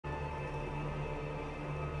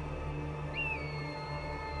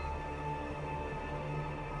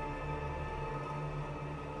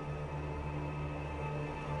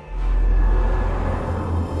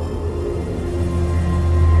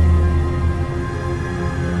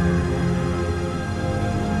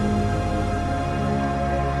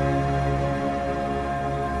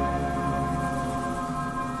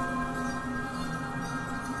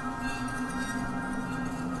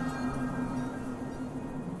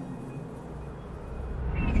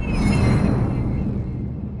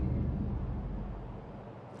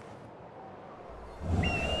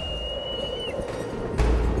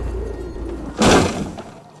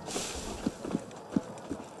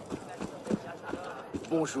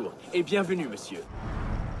Bonjour et bienvenue, monsieur.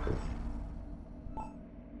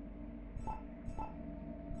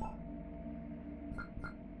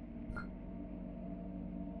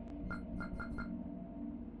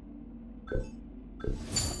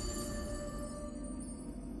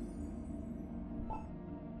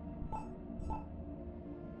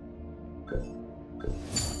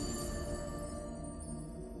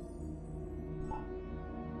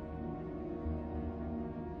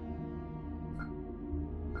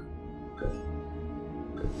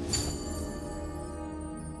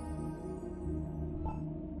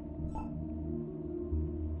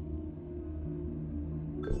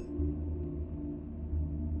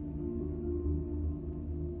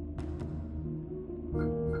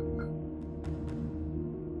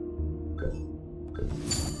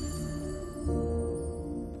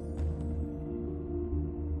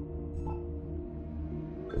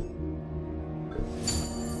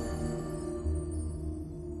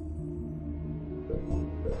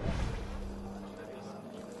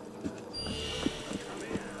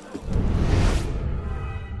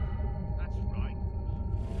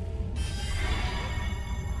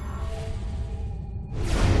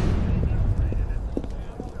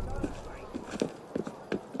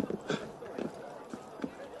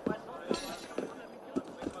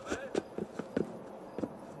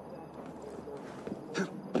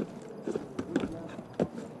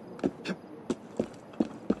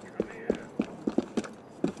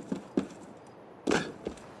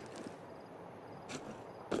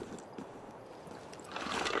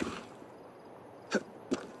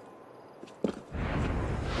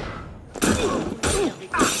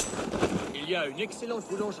 Il y a une excellente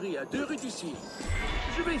boulangerie à 2 rues d'ici.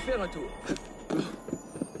 Je vais y faire un tour.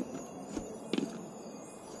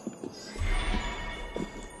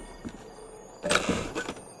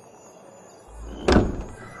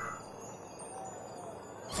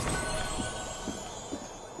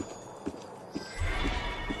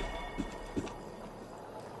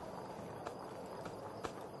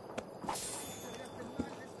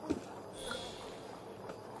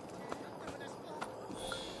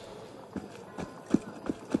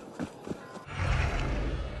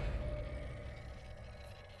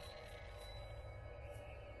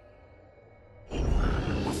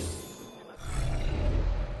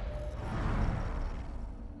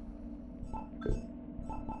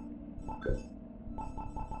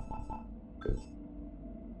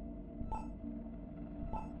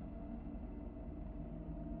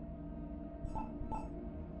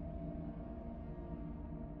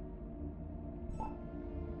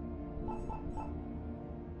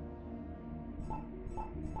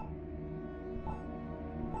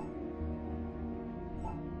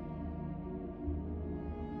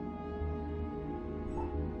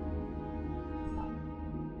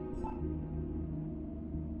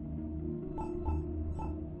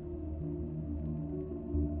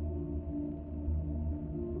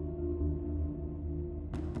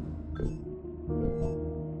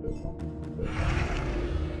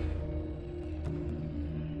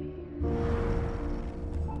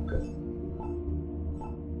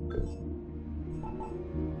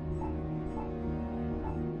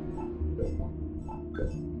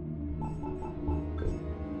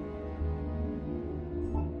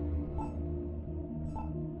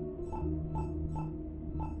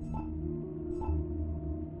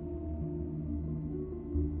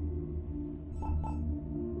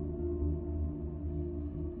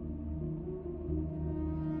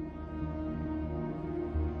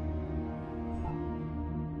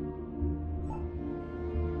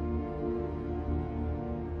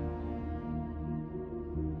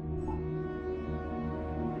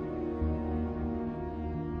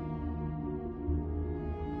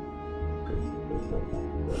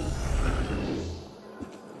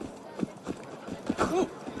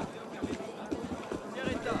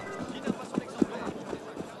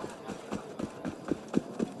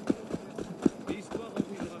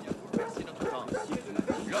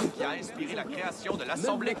 L'homme qui a inspiré la création de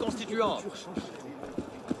l'Assemblée constituante.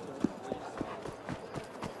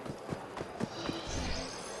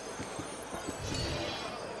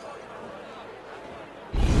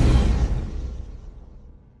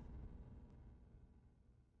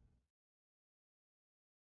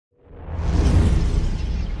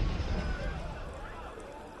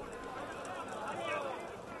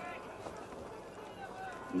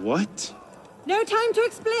 What? No time to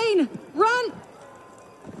explain! Run!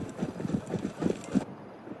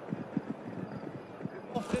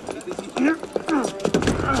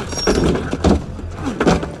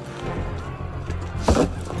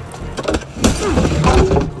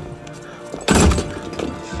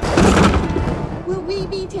 Will we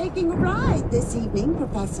taking a ride this evening,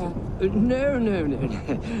 Professor?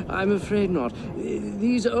 No. I'm afraid not.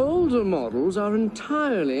 These older models are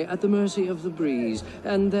entirely at the mercy of the breeze,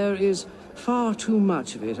 and there is far too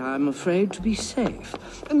much of it, I'm afraid, to be safe.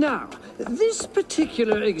 Now, this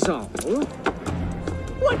particular example...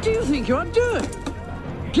 What do you think you're doing?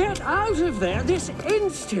 Get out of there this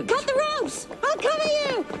instant! Cut the ropes! I'll cover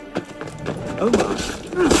you! Oh, my.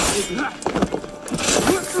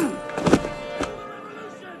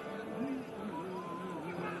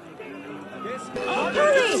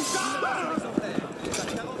 Hurry!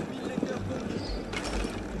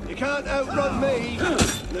 You can't outrun me!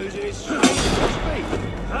 Losing his speed.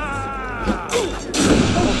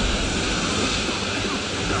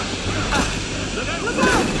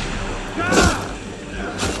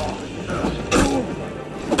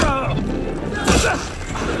 Look out!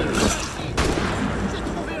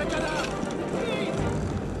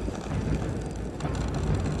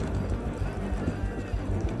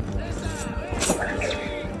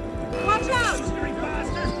 Watch out!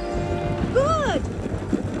 Good!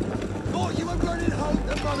 Thought you were running home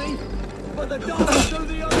to mummy, but the dogs go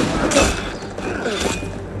the other way!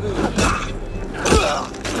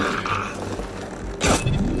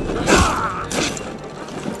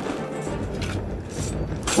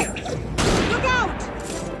 Look out!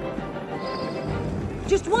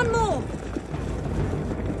 Just one more!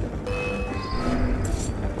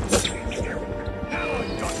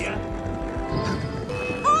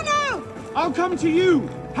 Oh no! I'll come to you!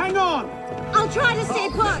 Hang on! I'll try to stay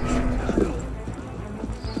put!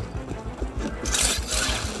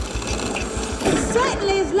 It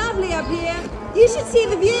certainly is lovely up here. You should see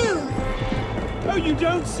the view. Oh, you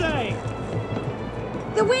don't say!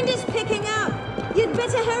 The wind is picking up. You'd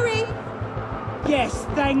better hurry. Yes,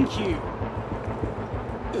 thank you.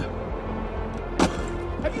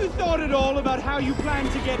 Have you thought at all about how you plan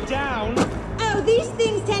to get down? Oh, these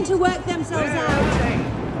things tend to work themselves out.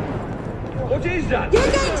 What is that?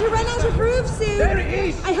 You're going to run out of roofs soon. There it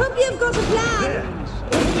is! I hope you've got a plan.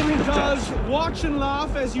 Does watch and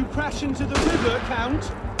laugh as you crash into the river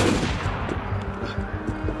count?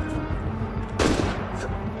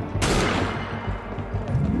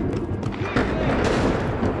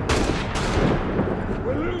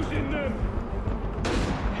 We're losing them!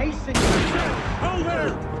 Hasten yourself! Over!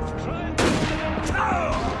 Try and...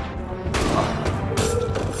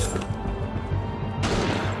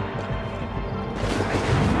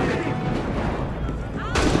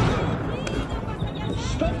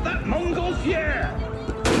 Stop that Montgolfier!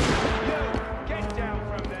 Get down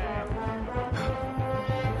from there!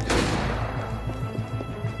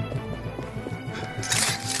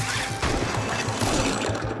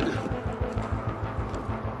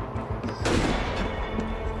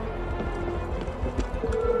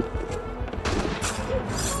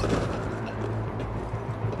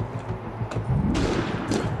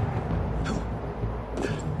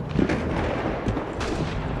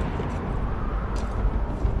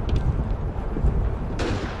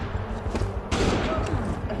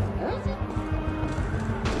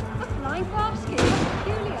 A flying basket.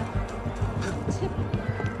 Peculiar.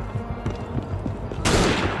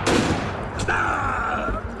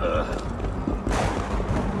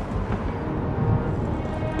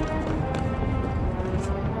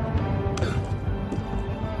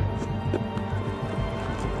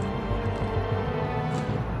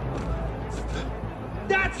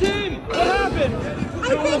 That's him! What happened? I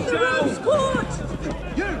think the rope's caught.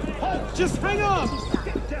 You! Halt! Just hang on!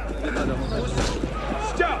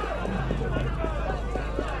 Stop!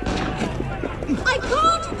 I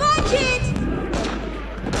can't budge it.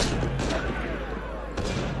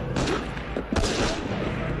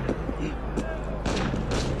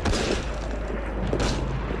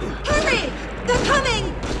 Hurry! They're coming.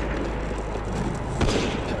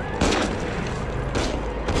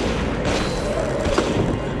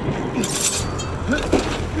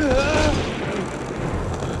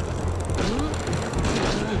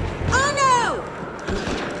 Oh no!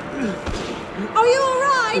 Are you all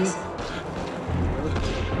right?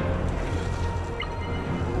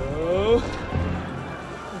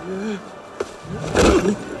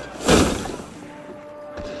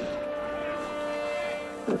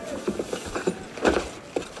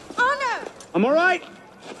 Oh no! I'm all right.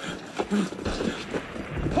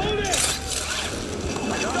 Hold it!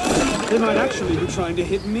 They might actually be trying to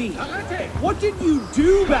hit me. What did you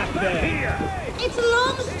do back there? Here! It's a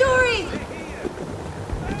long story.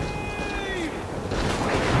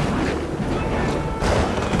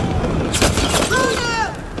 Oh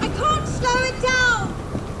no! I can't slow it down.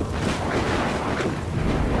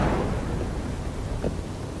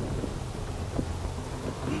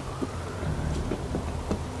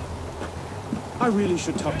 I really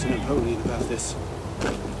should talk to Napoleon about this.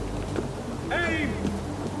 Aim!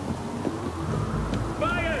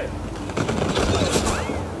 Fire!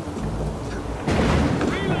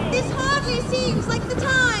 Reload! This hardly seems like the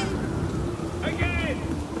time. Again!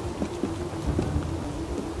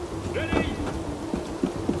 Ready!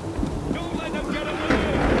 Don't let them get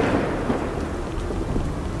away!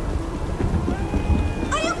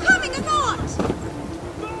 Are you coming or not?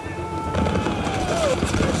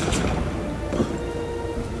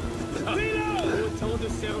 Reload! Autant de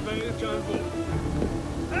cervelle qu'un veau.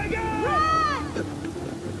 Again! Run!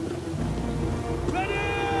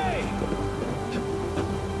 Ready!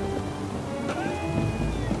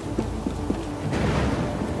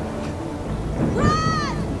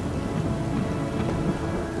 Run!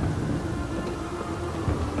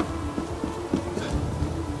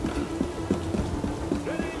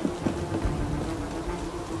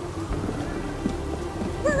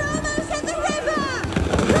 We're almost at the river!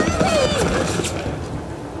 Hurry!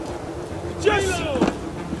 Just Reload!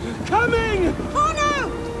 coming! Oh no!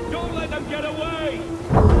 Don't let them get away!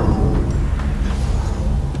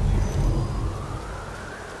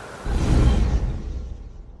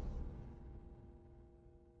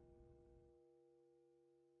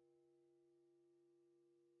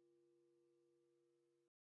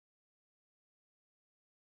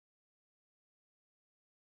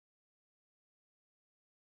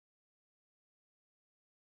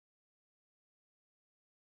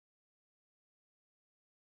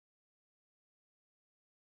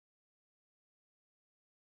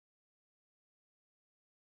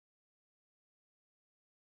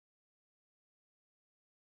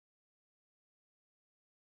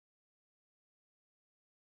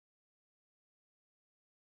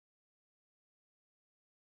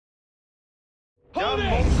 Come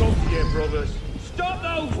Montgolfier, brothers. Stop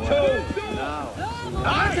those two!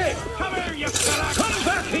 That's it! Come here, you fella! Come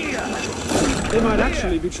back here! They might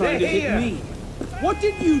actually be trying to hit me. What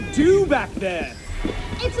did you do back there?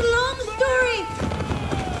 It's a long story!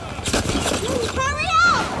 Hurry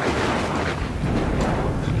up!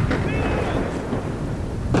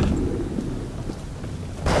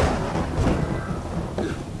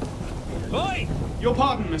 Oi! Your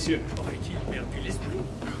pardon, monsieur. Aurait-il perdu l'esprit?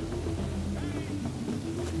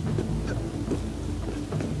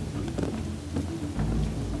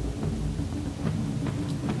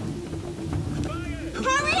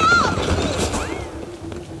 Hurry up!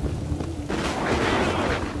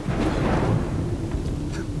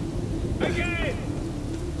 Again!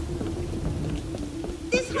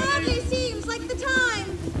 This hardly seems like the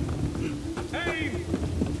time. Aim!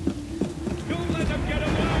 Don't let them get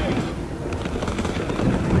away!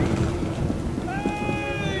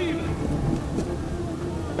 Aim!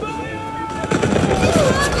 Fire! This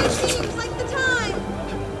hardly seems like the time.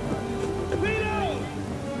 Reload!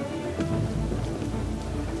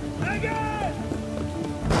 Again!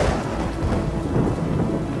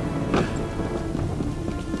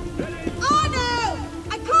 Ready? Oh no!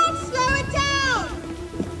 I can't slow it down!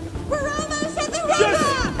 We're almost at the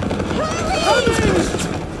river! Hurry!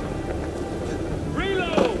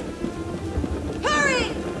 Reload! Hurry!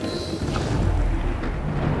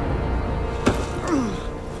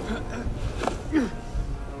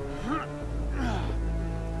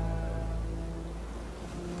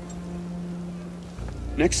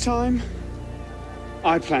 Next time,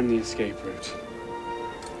 I plan the escape route.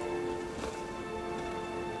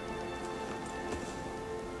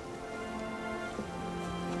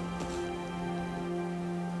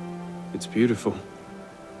 It's beautiful.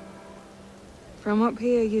 From up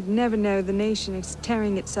here, you'd never know the nation is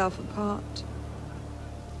tearing itself apart.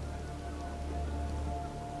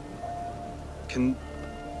 Can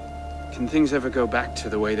things ever go back to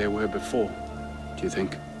the way they were before, do you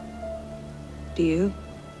think? Do you?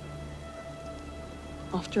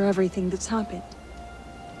 After everything that's happened?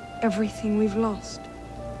 Everything we've lost?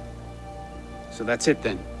 So that's it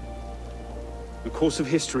then. The course of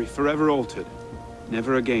history forever altered,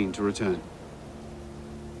 never again to return.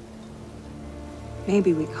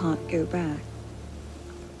 Maybe we can't go back.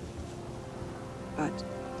 But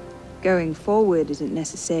going forward isn't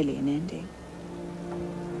necessarily an ending.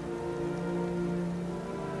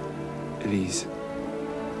 Elise,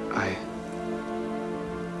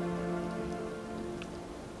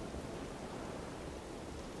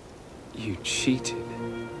 You cheated.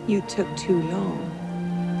 You took too long.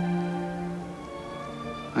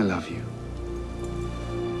 I love you.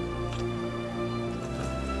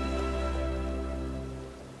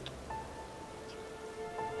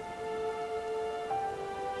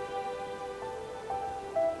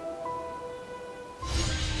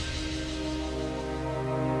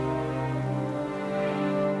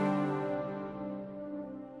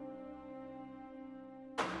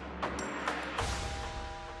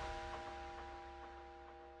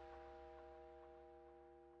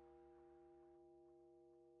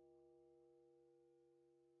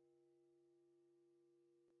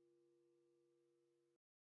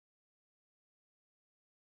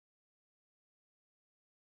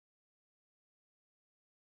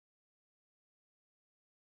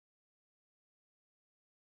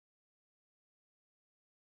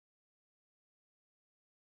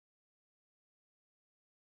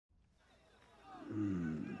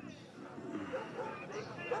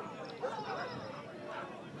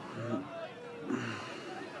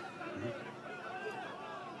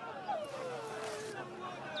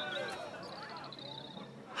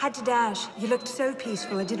 Had to dash. You looked so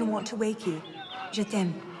peaceful, I didn't want to wake you. Je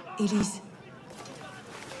t'aime, Elise.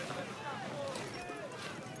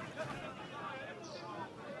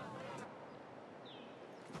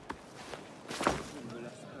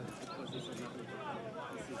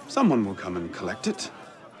 Someone will come and collect it.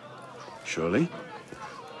 Surely.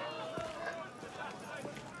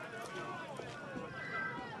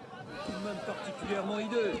 Particulièrement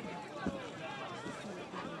hideux.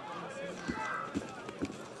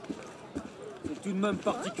 C'est tout de même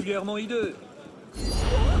particulièrement hideux.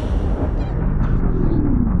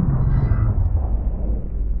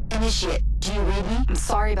 Initiate, do you read me? I'm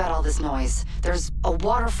sorry about all this noise. There's a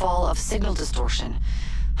waterfall of signal distortion.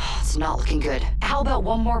 It's not looking good. How about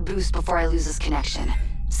one more boost before I lose this connection?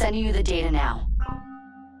 Sending you the data now.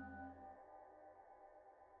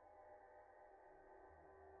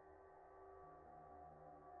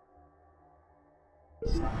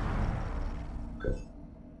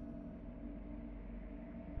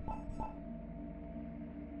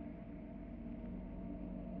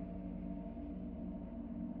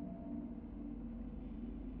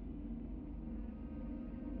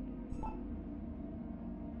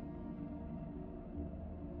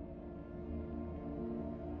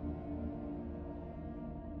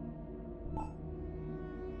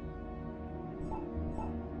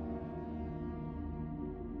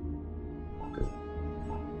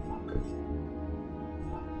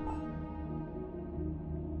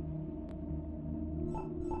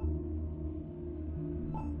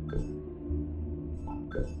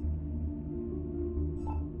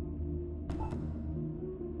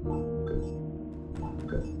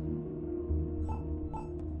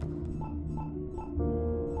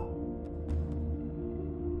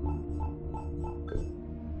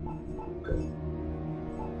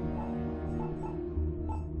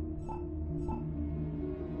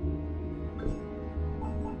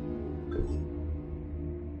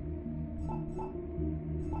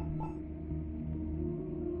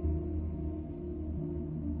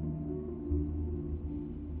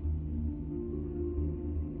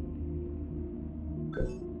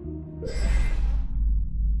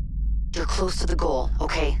 You're close to the goal,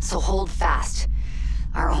 okay? So hold fast.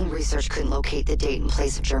 Our own research couldn't locate the date and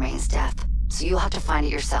place of Germain's death, so you'll have to find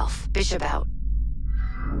it yourself. Bishop out.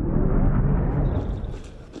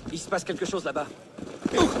 Il se passe quelque chose là-bas.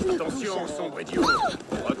 Attention, sombre idiot.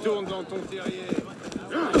 Retourne dans ton terrier.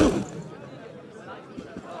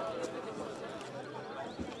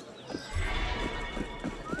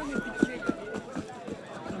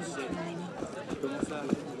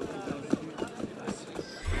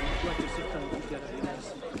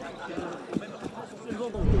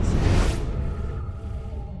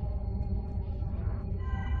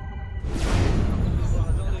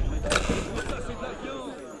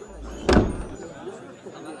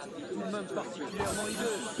 Particulièrement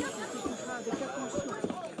hideux.